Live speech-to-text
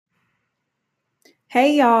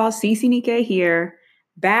Hey y'all, Cece Nikkei here,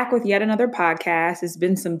 back with yet another podcast. It's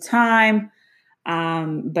been some time,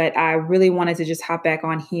 but I really wanted to just hop back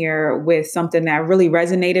on here with something that really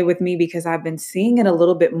resonated with me because I've been seeing it a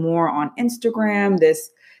little bit more on Instagram. This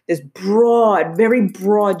broad, very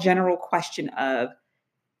broad, general question of,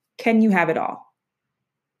 can you have it all?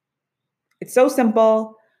 It's so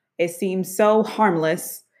simple. It seems so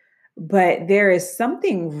harmless, but there is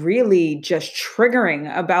something really just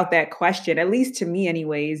triggering about that question, at least to me,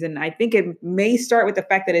 anyways. And I think it may start with the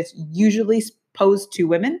fact that it's usually posed to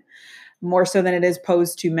women more so than it is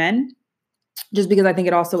posed to men, just because I think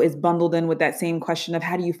it also is bundled in with that same question of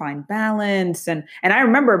how do you find balance? And I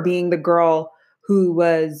remember being the girl who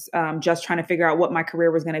was just trying to figure out what my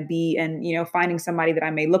career was going to be, and finding somebody that I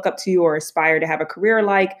may look up to or aspire to have a career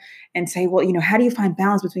like, and say, well, how do you find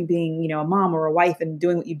balance between being a mom or a wife and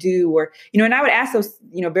doing what you do, or and I would ask those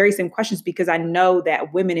very same questions because I know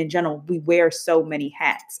that women in general, we wear so many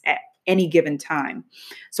hats at any given time.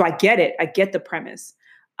 So I get it. I get the premise.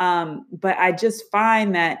 But I just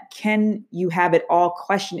find that can you have it all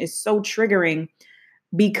question is so triggering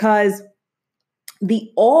because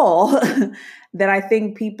the all that I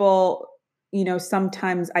think people,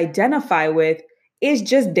 sometimes identify with is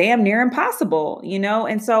just damn near impossible,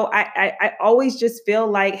 And so I always just feel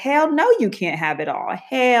like, hell no, you can't have it all.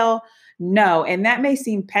 Hell no. And that may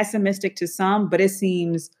seem pessimistic to some, but it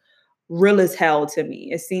seems real as hell to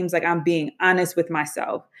me. It seems like I'm being honest with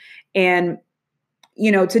myself. And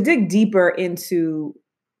to dig deeper into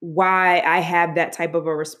why I have that type of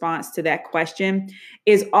a response to that question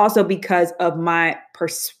is also because of my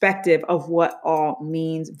perspective of what all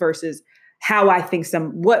means versus how I think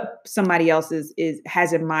what somebody else is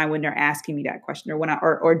has in mind when they're asking me that question, or when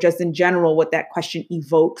or just in general what that question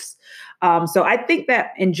evokes. So I think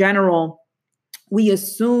that in general we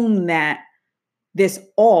assume that this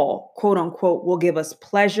all, quote unquote, will give us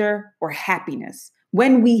pleasure or happiness.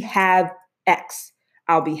 When we have X,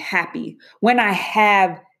 I'll be happy. When I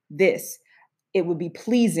have this, it would be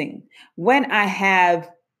pleasing. When I have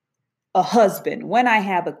a husband, when I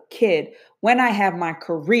have a kid, when I have my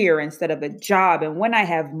career instead of a job, and when I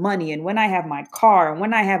have money, and when I have my car, and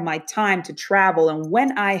when I have my time to travel, and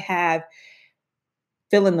when I have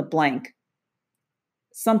fill in the blank,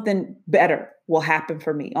 something better will happen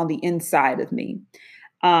for me on the inside of me.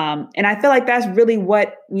 And I feel like that's really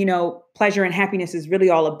what, pleasure and happiness is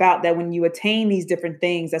really all about. That when you attain these different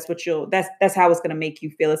things, that's how it's going to make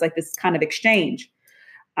you feel. It's like this kind of exchange.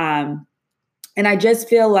 And I just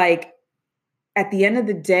feel like at the end of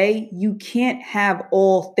the day, you can't have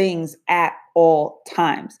all things at all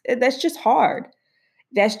times. That's just hard.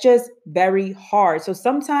 That's just very hard. So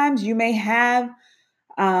sometimes you may have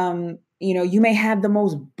you may have the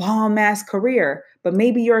most bomb ass career, but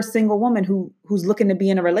maybe you're a single woman who's looking to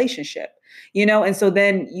be in a relationship, and so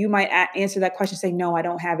then you might answer that question, say, no, I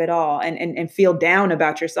don't have it all, and feel down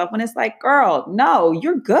about yourself when it's like, girl, no,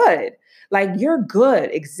 you're good. Like, you're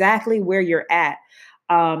good exactly where you're at.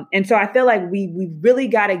 And so I feel like we really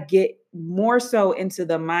got to get more so into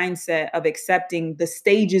the mindset of accepting the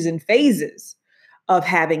stages and phases of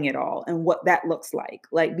having it all and what that looks like,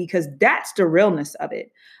 because that's the realness of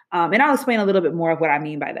it. And I'll explain a little bit more of what I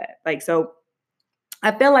mean by that. So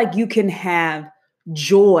I feel like you can have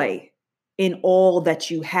joy in all that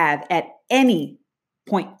you have at any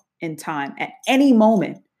point in time, at any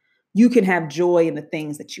moment. You can have joy in the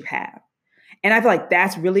things that you have. And I feel like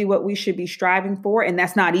that's really what we should be striving for. And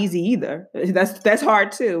that's not easy either. That's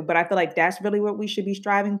hard too. But I feel like that's really what we should be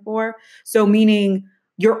striving for. So meaning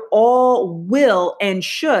your all will and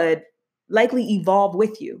should likely evolve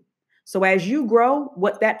with you. So as you grow,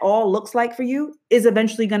 what that all looks like for you is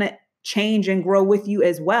eventually going to change and grow with you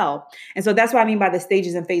as well. And so that's what I mean by the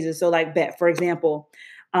stages and phases. So like that, for example,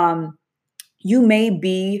 you may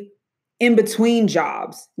be in between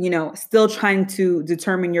jobs, still trying to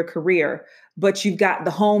determine your career, but you've got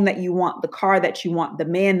the home that you want, the car that you want, the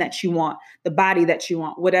man that you want, the body that you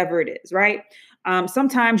want, whatever it is, right?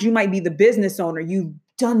 Sometimes you might be the business owner. You've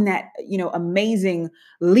done that, amazing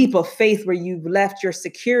leap of faith where you've left your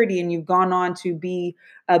security and you've gone on to be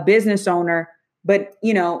a business owner, but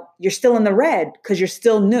you're still in the red because you're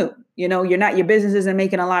still new. Your business isn't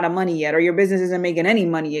making a lot of money yet, or your business isn't making any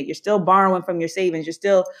money yet. You're still borrowing from your savings. You're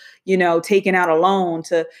still, taking out a loan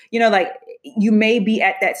to, you may be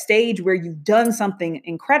at that stage where you've done something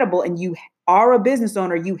incredible and you are a business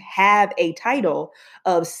owner. You have a title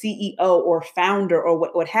of CEO or founder or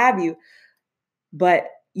what have you, but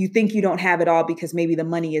you think you don't have it all because maybe the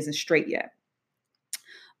money isn't straight yet.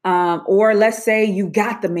 Or let's say you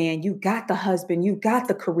got the man, you got the husband, you got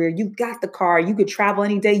the career, you got the car, you could travel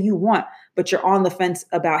any day you want, but you're on the fence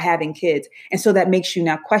about having kids. And so that makes you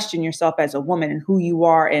now question yourself as a woman and who you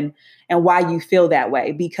are and why you feel that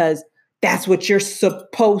way, because that's what you're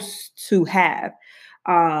supposed to have.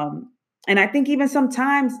 Um, and I think even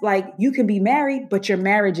sometimes like you can be married, but your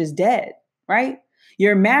marriage is dead, right?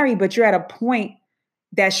 You're married, but you're at a point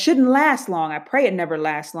that shouldn't last long. I pray it never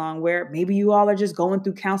lasts long, where maybe you all are just going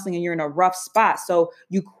through counseling and you're in a rough spot. So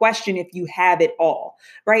you question if you have it all,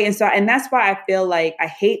 right? And that's why I feel like I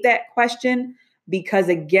hate that question, because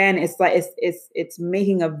again, it's like it's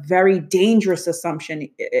making a very dangerous assumption,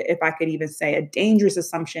 if I could even say a dangerous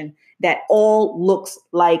assumption, that all looks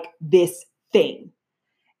like this thing.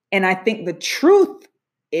 And I think the truth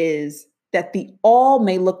is that the all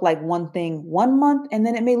may look like one thing 1 month, and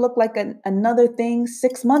then it may look like another thing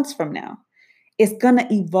 6 months from now. It's going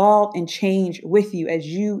to evolve and change with you as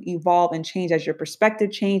you evolve and change, as your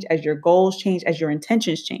perspective change, as your goals change, as your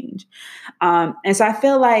intentions change. And so I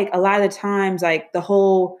feel like a lot of the times, like the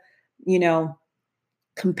whole, you know,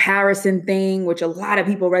 comparison thing, which a lot of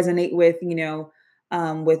people resonate with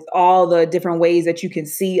all the different ways that you can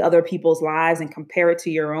see other people's lives and compare it to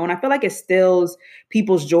your own. I feel like it stills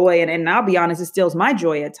people's joy. And I'll be honest, it stills my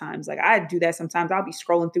joy at times. Like I do that sometimes. I'll be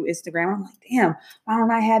scrolling through Instagram. I'm like, damn, why don't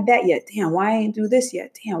I have that yet? Damn, why I ain't do this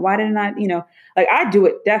yet? Damn, why didn't I, like I do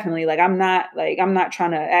it definitely. Like I'm not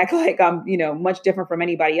trying to act like I'm, much different from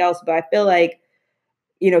anybody else. But I feel like,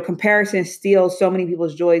 comparison steals so many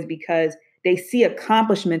people's joys because they see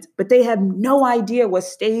accomplishments, but they have no idea what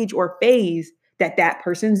stage or phase that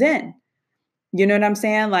person's in. You know what I'm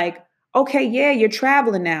saying? Like, okay, yeah, you're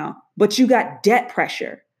traveling now, but you got debt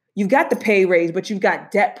pressure. You've got the pay raise, but you've got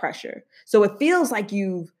debt pressure. So it feels like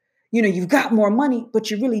you've got more money, but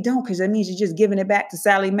you really don't, because that means you're just giving it back to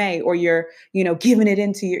Sally Mae, or you're, giving it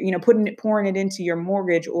into your, pouring it into your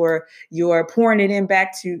mortgage, or you're pouring it in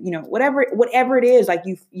back to, whatever it is. Like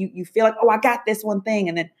you feel like, oh, I got this one thing.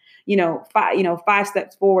 And then, five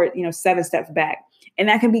steps forward, 7 steps back. And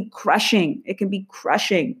that can be crushing. It can be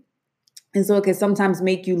crushing. And so it can sometimes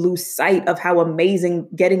make you lose sight of how amazing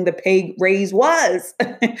getting the pay raise was,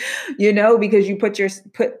 because you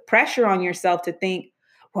put pressure on yourself to think,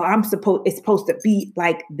 well, it's supposed to be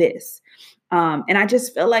like this. And I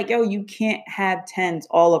just feel like, you can't have tens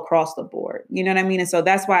all across the board. You know what I mean? And so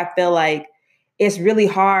that's why I feel like it's really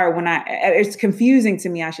hard it's confusing to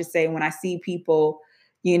me, I should say, when I see people,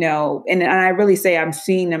 and I really say I'm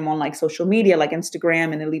seeing them on like social media, like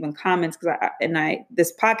Instagram, and they're leaving comments, because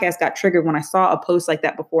this podcast got triggered when I saw a post like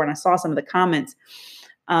that before, and I saw some of the comments.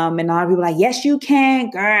 And a lot of people like, yes, you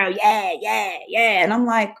can, girl. Yeah, yeah, yeah. And I'm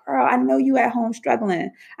like, girl, I know you at home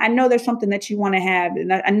struggling. I know there's something that you want to have.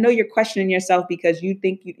 And I know you're questioning yourself because you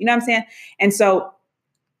think you know what I'm saying? And so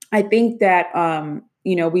I think that,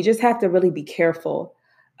 we just have to really be careful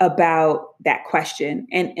about that question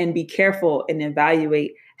and be careful and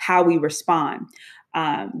evaluate how we respond.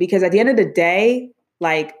 Because at the end of the day,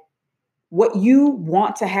 like what you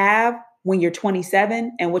want to have when you're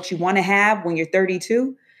 27 and what you want to have when you're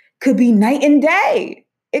 32 could be night and day.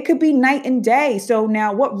 It could be night and day. So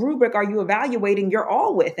now what rubric are you evaluating your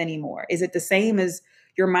all with anymore? Is it the same as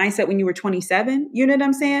your mindset when you were 27? You know what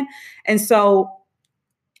I'm saying? And so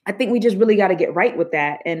I think we just really got to get right with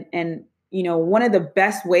that. And one of the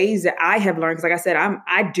best ways that I have learned, because like I said,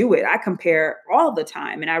 I do it. I compare all the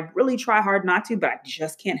time, and I really try hard not to, but I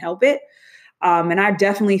just can't help it. And I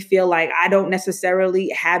definitely feel like I don't necessarily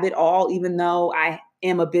have it all, even though I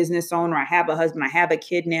am a business owner. I have a husband. I have a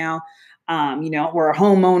kid now. We're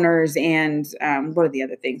homeowners, and what are the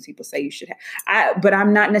other things people say you should have? But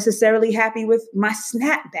I'm not necessarily happy with my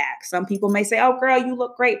snapback. Some people may say, "Oh, girl, you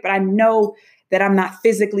look great," but I know that I'm not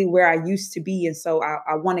physically where I used to be, and so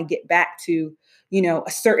I want to get back to a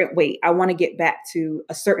certain weight. I want to get back to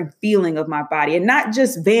a certain feeling of my body, and not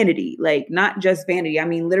just vanity. I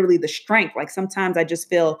mean, literally the strength. Like sometimes I just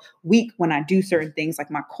feel weak when I do certain things. Like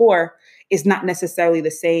my core is not necessarily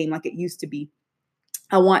the same like it used to be.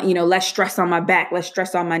 I want, less stress on my back, less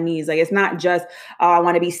stress on my knees. Like it's not just, oh, I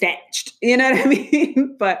want to be snatched. You know what I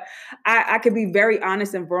mean? But I could be very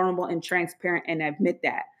honest and vulnerable and transparent and admit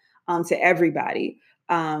that to everybody.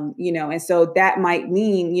 And so that might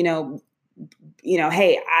mean,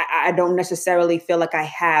 hey, I don't necessarily feel like I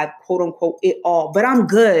have quote unquote it all, but I'm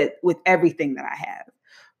good with everything that I have.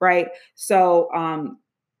 Right. So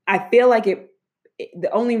I feel like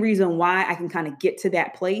the only reason why I can kind of get to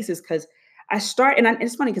that place is because it's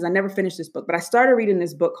funny because I never finished this book, but I started reading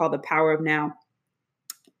this book called The Power of Now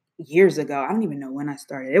years ago. I don't even know when I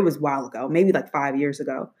started. It was a while ago, maybe like 5 years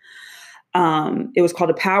ago. It was called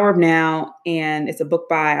The Power of Now, and it's a book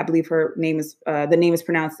by, I believe the name is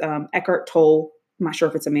pronounced Eckhart Tolle. I'm not sure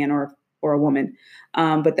if it's a man or a woman,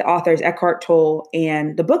 but the author is Eckhart Tolle,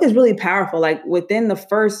 and the book is really powerful. Like within the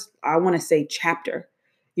first, I want to say, chapter,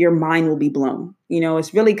 your mind will be blown.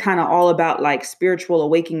 It's really kind of all about like spiritual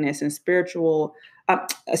awakeness and a spiritual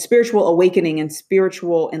awakening and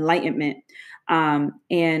spiritual enlightenment.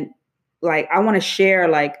 And like I want to share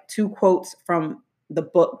like two quotes from the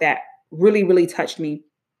book that really, really touched me.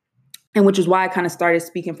 And which is why I kind of started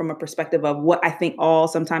speaking from a perspective of what I think all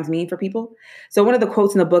sometimes mean for people. So one of the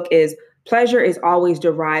quotes in the book is, pleasure is always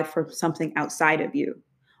derived from something outside of you,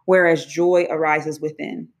 whereas joy arises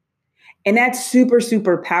within. And that's super,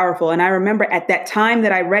 super powerful. And I remember at that time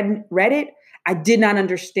that I read it, I did not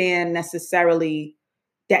understand necessarily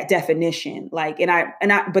that definition.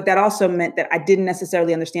 But that also meant that I didn't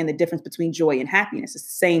necessarily understand the difference between joy and happiness. It's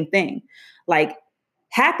the same thing. Like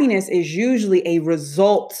happiness is usually a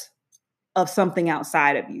result of something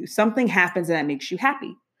outside of you. Something happens and that makes you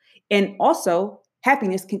happy. And also,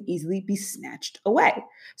 happiness can easily be snatched away.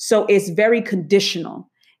 So it's very conditional.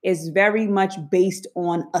 It's very much based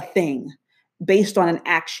on a thing, based on an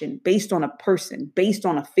action, based on a person, based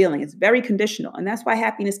on a feeling. It's very conditional. And that's why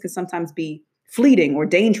happiness can sometimes be fleeting or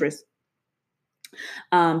dangerous.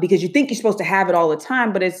 Because you think you're supposed to have it all the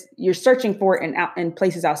time, but you're searching for it in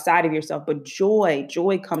places outside of yourself. But joy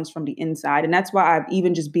comes from the inside. And that's why I've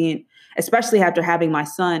even just been, especially after having my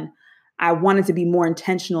son, I wanted to be more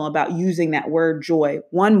intentional about using that word joy,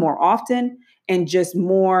 one, more often, and just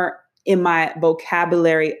more in my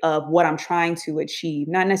vocabulary of what I'm trying to achieve.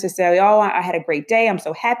 Not necessarily, I had a great day, I'm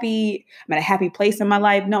so happy, I'm at a happy place in my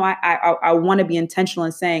life. No, I want to be intentional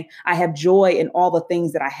in saying I have joy in all the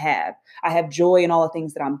things that I have. I have joy in all the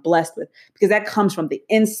things that I'm blessed with, because that comes from the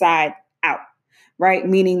inside out, right?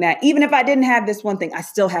 Meaning that even if I didn't have this one thing, I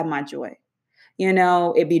still have my joy.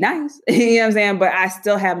 It'd be nice, you know what I'm saying? But I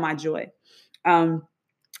still have my joy.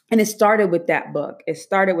 And it started with that book.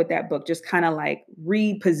 Just kind of like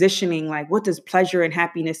repositioning, like, what does pleasure and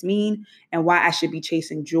happiness mean, and why I should be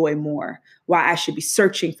chasing joy more, why I should be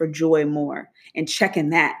searching for joy more and checking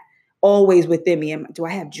that always within me. And do I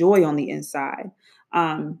have joy on the inside?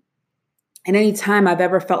 And anytime I've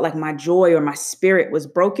ever felt like my joy or my spirit was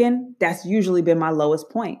broken, that's usually been my lowest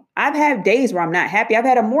point. I've had days where I'm not happy. I've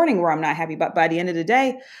had a morning where I'm not happy, but by the end of the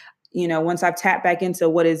day, once I've tapped back into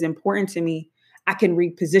what is important to me, I can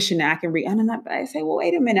reposition it. I say, well,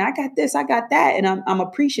 wait a minute, I got this, I got that. And I'm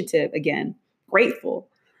appreciative again, grateful.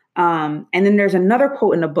 And then there's another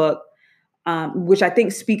quote in the book, which I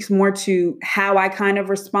think speaks more to how I kind of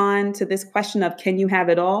respond to this question of, can you have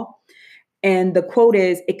it all? And the quote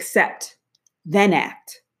is, accept, then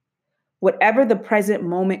act. Whatever the present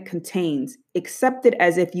moment contains, accept it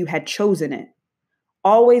as if you had chosen it.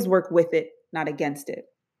 Always work with it, not against it.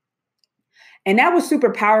 And that was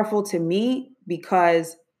super powerful to me,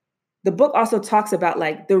 because the book also talks about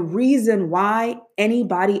like the reason why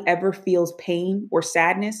anybody ever feels pain or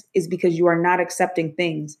sadness is because you are not accepting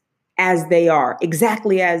things as they are,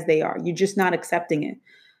 exactly as they are. You're just not accepting it.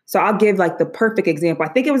 So I'll give like the perfect example. I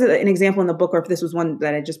think it was an example in the book, or if this was one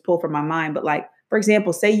that I just pulled from my mind. But like, for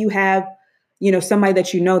example, say you have, somebody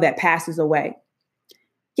that passes away.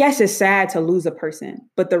 Yes, it's sad to lose a person,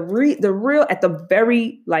 but the real, at the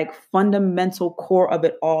very like fundamental core of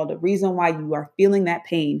it all, the reason why you are feeling that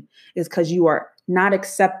pain is because you are not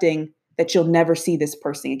accepting that you'll never see this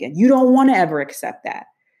person again. You don't want to ever accept that,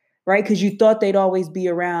 right? Because you thought they'd always be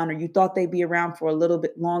around, or you thought they'd be around for a little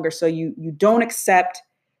bit longer. So you don't accept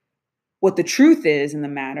what the truth is in the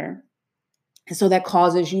matter. And so that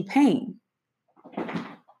causes you pain.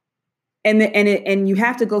 And you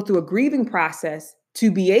have to go through a grieving process to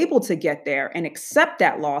be able to get there and accept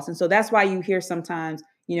that loss. And so that's why you hear sometimes,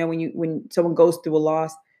 when someone goes through a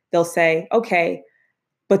loss, they'll say, okay,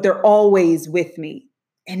 but they're always with me.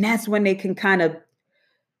 And that's when they can kind of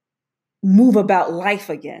move about life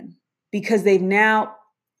again, because they've now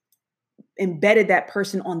embedded that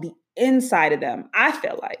person on the inside of them. I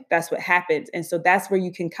feel like that's what happens. And so that's where you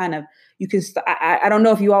can I don't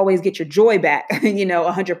know if you always get your joy back,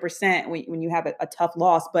 100% when you have a tough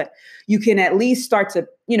loss, but you can at least start to,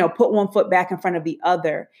 put one foot back in front of the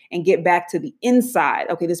other and get back to the inside.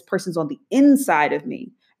 Okay, this person's on the inside of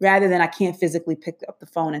me, rather than I can't physically pick up the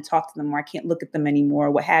phone and talk to them, or I can't look at them anymore,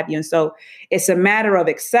 or what have you. And so it's a matter of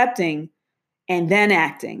accepting and then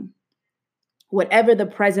acting. Whatever the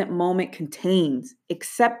present moment contains,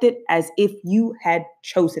 accept it as if you had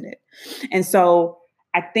chosen it. And so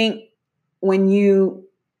I think when you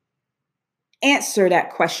answer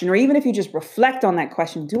that question, or even if you just reflect on that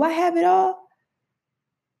question, do I have it all?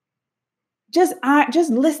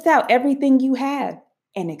 just list out everything you have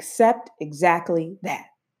and accept exactly that.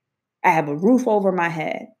 I have a roof over my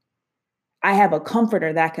head. I have a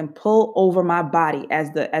comforter that can pull over my body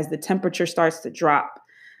as the temperature starts to drop.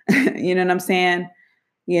 You know what I'm saying?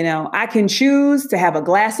 I can choose to have a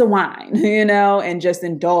glass of wine, and just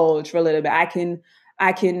indulge for a little bit. I can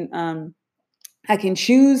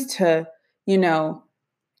choose to,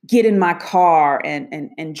 get in my car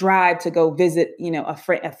and drive to go visit,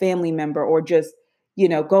 a family member, or just,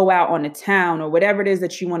 go out on the town, or whatever it is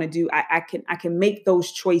that you want to do. I can make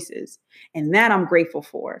those choices, and that I'm grateful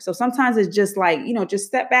for. So sometimes it's just like, just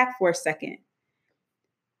step back for a second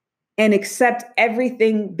and accept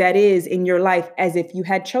everything that is in your life as if you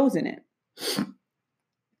had chosen it.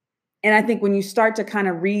 And I think when you start to kind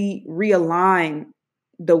of realign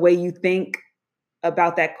the way you think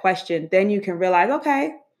about that question, then you can realize,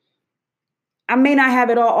 okay, I may not have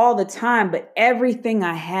it all the time, but everything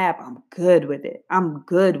I have, I'm good with it. I'm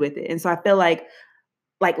good with it. And so I feel like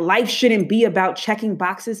life shouldn't be about checking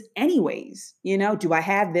boxes anyways. Do I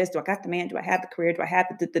have this? Do I got the man? Do I have the career? Do I have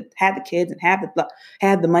have the kids and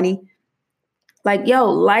have the money?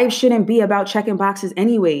 Life shouldn't be about checking boxes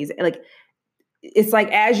anyways. It's like,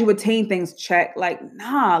 as you attain things, check,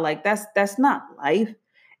 nah, that's not life.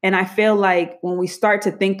 And I feel like when we start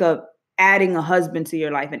to think of adding a husband to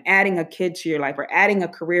your life and adding a kid to your life, or adding a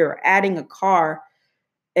career, or adding a car,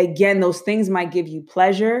 again, those things might give you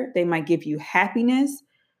pleasure. They might give you happiness.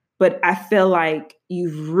 But I feel like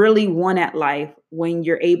you've really won at life when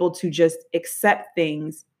you're able to just accept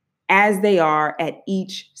things as they are at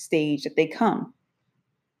each stage that they come.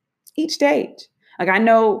 Each stage. Like, I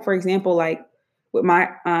know, for example, with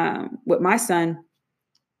my son,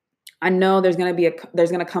 I know there's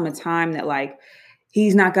gonna come a time that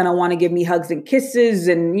he's not gonna want to give me hugs and kisses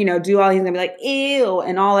and do all. He's gonna be like, ew,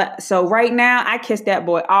 and all that. So right now, I kiss that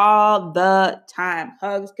boy all the time,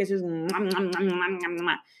 hugs, kisses,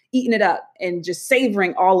 eating it up and just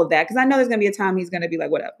savoring all of that, because I know there's gonna be a time he's gonna be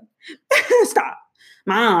like, whatever, stop,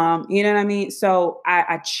 mom. You know what I mean? So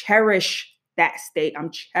I cherish that state. I'm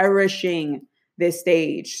cherishing this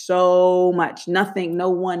stage so much. Nothing, no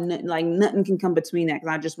one, nothing can come between that,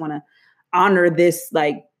 because I just want to honor this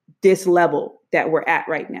this level that we're at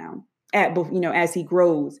right now, as he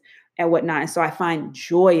grows and whatnot. And so I find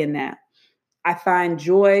joy in that. I find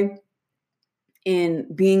joy in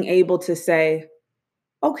being able to say,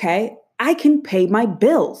 okay, I can pay my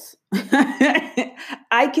bills.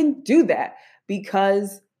 I can do that,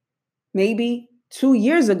 because maybe 2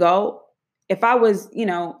 years ago, if I was,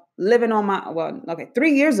 living on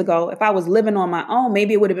 3 years ago, if I was living on my own,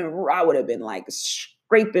 maybe I would have been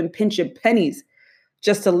scraping, pinching pennies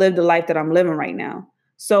just to live the life that I'm living right now.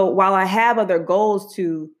 So while I have other goals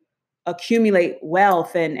to accumulate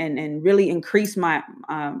wealth and really increase my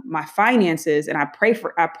my finances, and I pray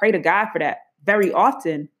to God for that very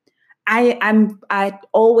often, I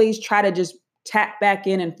always try to just tap back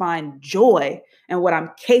in and find joy in what I'm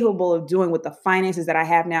capable of doing with the finances that I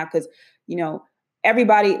have now. Because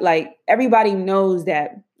everybody knows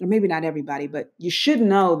that, or maybe not everybody, but you should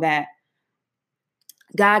know that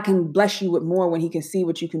God can bless you with more when he can see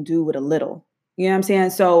what you can do with a little. You know what I'm saying?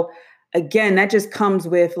 So again, that just comes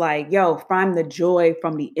with find the joy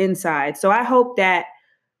from the inside. So I hope that,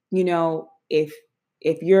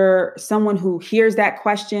 if you're someone who hears that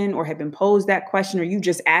question, or have been posed that question, or you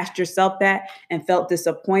just asked yourself that and felt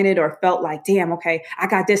disappointed, or felt like, damn, okay, I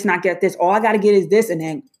got this and I get this. All I got to get is this. And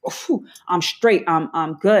then I'm straight.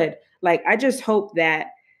 I'm good. I just hope that,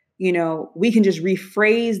 we can just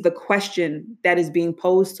rephrase the question that is being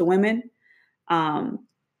posed to women. And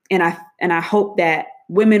I hope that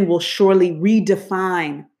women will surely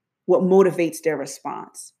redefine what motivates their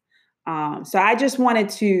response. So I just wanted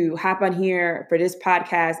to hop on here for this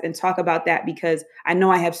podcast and talk about that, because I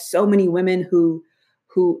know I have so many women who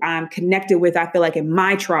I'm connected with, I feel like, in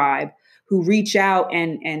my tribe, who reach out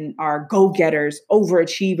and are go-getters,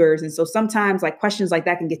 overachievers. And so sometimes questions like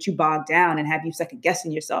that can get you bogged down and have you second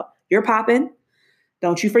guessing yourself. You're popping.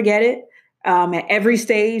 Don't you forget it. At every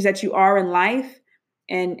stage that you are in life.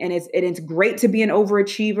 And it's great to be an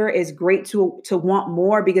overachiever. It's great to want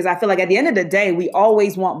more, because I feel like at the end of the day, we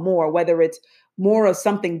always want more, whether it's more of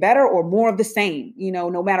something better or more of the same,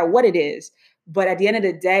 no matter what it is. But at the end of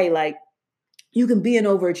the day, you can be an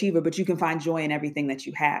overachiever, but you can find joy in everything that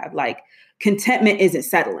you have. Contentment isn't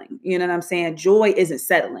settling. You know what I'm saying? Joy isn't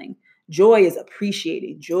settling. Joy is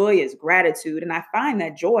appreciating. Joy is gratitude. And I find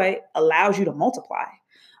that joy allows you to multiply.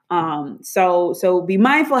 So be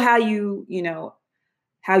mindful how you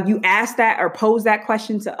ask that or pose that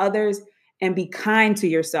question to others, and be kind to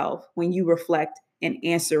yourself when you reflect and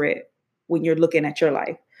answer it when you're looking at your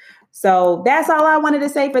life. So that's all I wanted to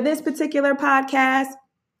say for this particular podcast.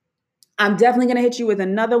 I'm definitely going to hit you with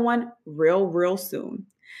another one real soon.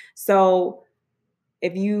 So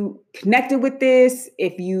if you connected with this,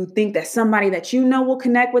 if you think that somebody that you know will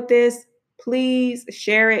connect with this, please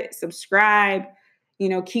share it, subscribe,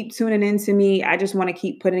 keep tuning in to me. I just want to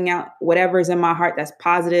keep putting out whatever is in my heart that's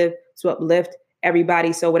positive to uplift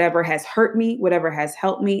everybody. So whatever has hurt me, whatever has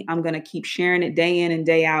helped me, I'm going to keep sharing it day in and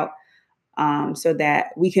day out, so that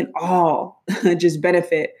we can all just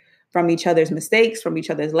benefit from each other's mistakes, from each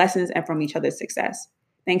other's lessons, and from each other's success.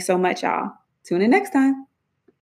 Thanks so much, y'all. Tune in next time.